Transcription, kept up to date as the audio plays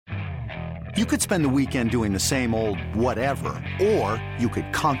You could spend the weekend doing the same old whatever, or you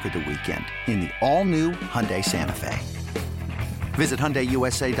could conquer the weekend in the all-new Hyundai Santa Fe. Visit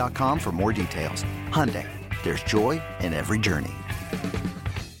HyundaiUSA.com for more details. Hyundai, there's joy in every journey.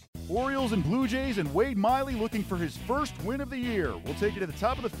 Orioles and Blue Jays, and Wade Miley looking for his first win of the year. We'll take you to the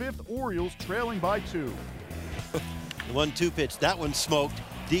top of the fifth. Orioles trailing by 2. The 1-2 pitch, that one smoked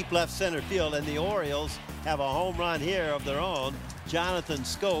deep left center field, and the Orioles have a home run here of their own. Jonathan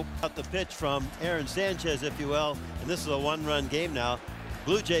Schoop got the pitch from Aaron Sanchez, if you will, and this is a one-run game now.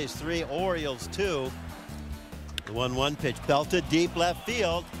 Blue Jays 3, Orioles 2. The 1-1 pitch belted deep left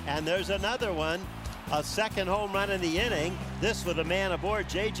field, and there's another one. A second home run in the inning. This with a man aboard.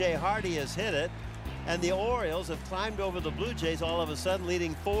 J.J. Hardy has hit it, and the Orioles have climbed over the Blue Jays, all of a sudden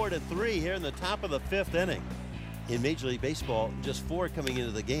leading 4-3 here in the top of the fifth inning. In Major League Baseball, just 4 coming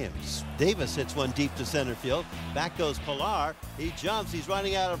into the game. Davis hits one deep to center field. Back goes Pilar. He jumps. He's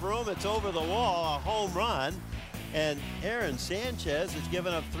running out of room. It's over the wall. A home run. And Aaron Sanchez has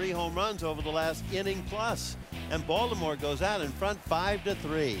given up 3 home runs over the last inning plus. And Baltimore goes out in front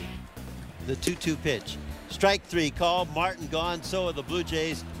 5-3. The 2-2 pitch. Strike 3 called. Martin gone. So are the Blue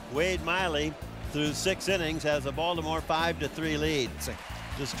Jays. Wade Miley through 6 innings has a Baltimore 5-3 lead.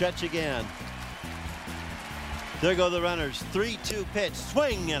 The stretch again. There go the runners. 3-2 pitch,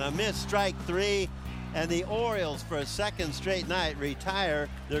 swing and a miss, strike 3. And the Orioles, for a second straight night, retire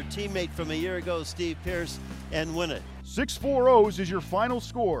their teammate from a year ago, Steve Pearce, and win it. 6-4 O's is your final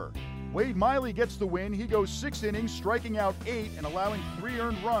score. Wade Miley gets the win. He goes 6 innings, striking out 8 and allowing 3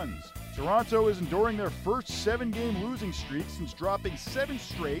 earned runs. Toronto is enduring their first 7-game losing streak since dropping 7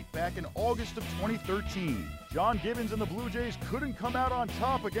 straight back in August of 2013. John Gibbons and the Blue Jays couldn't come out on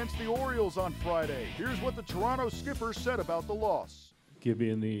top against the Orioles on Friday. Here's what the Toronto skipper said about the loss.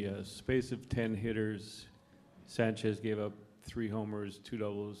 Gibby, in the space of 10 hitters, Sanchez gave up 3 homers, 2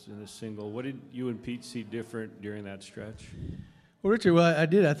 doubles, and a single. What did you and Pete see different during that stretch? Well, Richard, I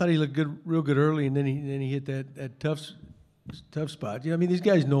did. I thought he looked good, real good early, and then he hit that tough spot. I mean, these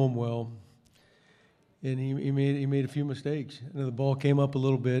guys know him well, and he made a few mistakes. The ball came up a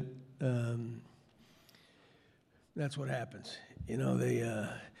little bit. That's what happens. It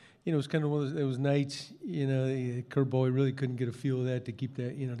was kind of one of those nights. The curveball really couldn't get a feel of that to keep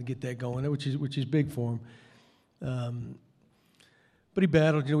that, to get that going, which is big for him. But he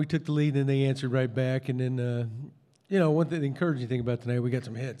battled. We took the lead, and they answered right back, and then the encouraging thing about tonight, we got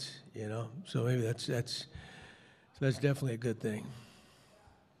some hits. So maybe that's definitely a good thing.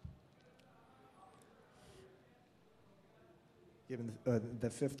 Given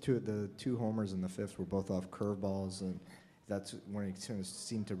the 2 homers in the fifth were both off curveballs, and that's when he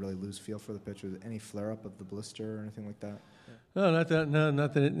seemed to really lose feel for the pitch. Was any flare-up of the blister or anything like that? No, not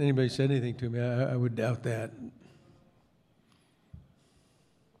that anybody said anything to me. I would doubt that.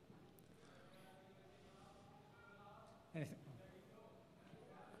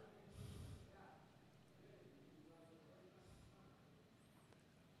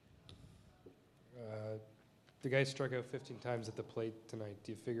 The guy struck out 15 times at the plate tonight.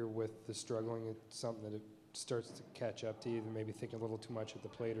 Do you figure with the struggling, it's something that it starts to catch up to you, and maybe thinking a little too much at the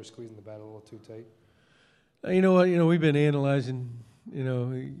plate or squeezing the bat a little too tight? You know what? We've been analyzing, for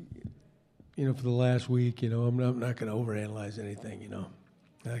the last week. I'm not going to overanalyze anything.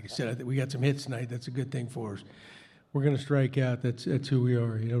 Like I said, I think we got some hits tonight. That's a good thing for us. We're going to strike out. That's who we are.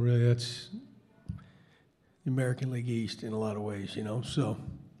 Really, that's the American League East in a lot of ways. So.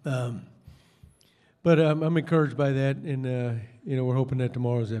 But I'm encouraged by that, and we're hoping that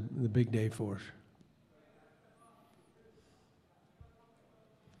tomorrow's the big day for us.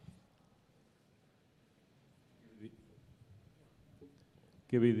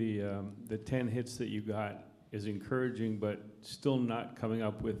 Gibby, the 10 hits that you got is encouraging, but still not coming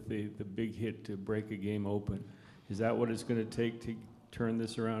up with the big hit to break a game open. Is that what it's going to take to turn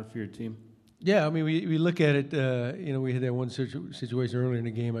this around for your team? Yeah, I mean, we look at it. We had that one situation earlier in the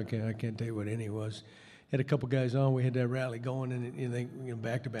game. I can't tell you what inning it was. Had a couple guys on. We had that rally going, and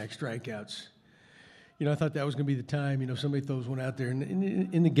back-to-back strikeouts. I thought that was going to be the time. Somebody throws one out there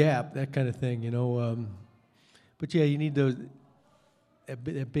in the gap, that kind of thing. But yeah, you need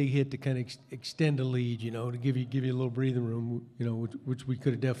that big hit to kind of extend the lead. To give you a little breathing room. Which we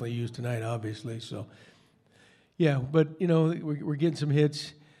could have definitely used tonight, obviously. So yeah, but we're getting some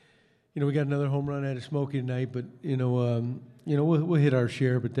hits. We got another home run out of Smokey tonight, but we'll hit our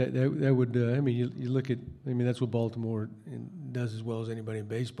share. But that would you look at that's what Baltimore does as well as anybody in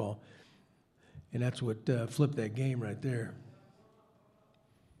baseball, and that's what flipped that game right there.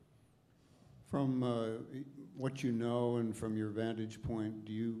 From what you know and from your vantage point,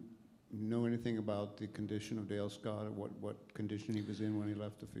 do you know anything about the condition of Dale Scott, or what condition he was in when he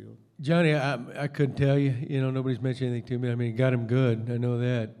left the field? Johnny, I couldn't tell you. You know, nobody's mentioned anything to me. I mean, he got him good. I know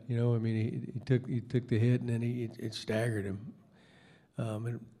that. You know, I mean, he took the hit and then it staggered him.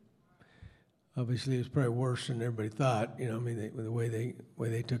 And obviously, it was probably worse than everybody thought. You know, I mean, the way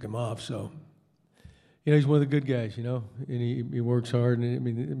they took him off. So, you know, he's one of the good guys. You know, and he works hard. And I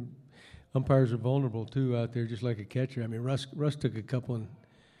mean, umpires are vulnerable too out there, just like a catcher. I mean, Russ took a couple and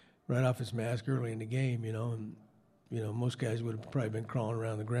right off his mask early in the game, you know, and, you know, most guys would have probably been crawling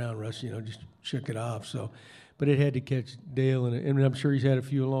around the ground. Russ, you know, just shook it off. So, but it had to catch Dale, and I'm sure he's had a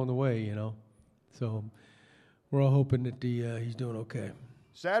few along the way, you know. So we're all hoping that he's doing okay.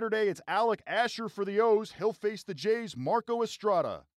 Saturday, it's Alec Asher for the O's. He'll face the Jays' Marco Estrada.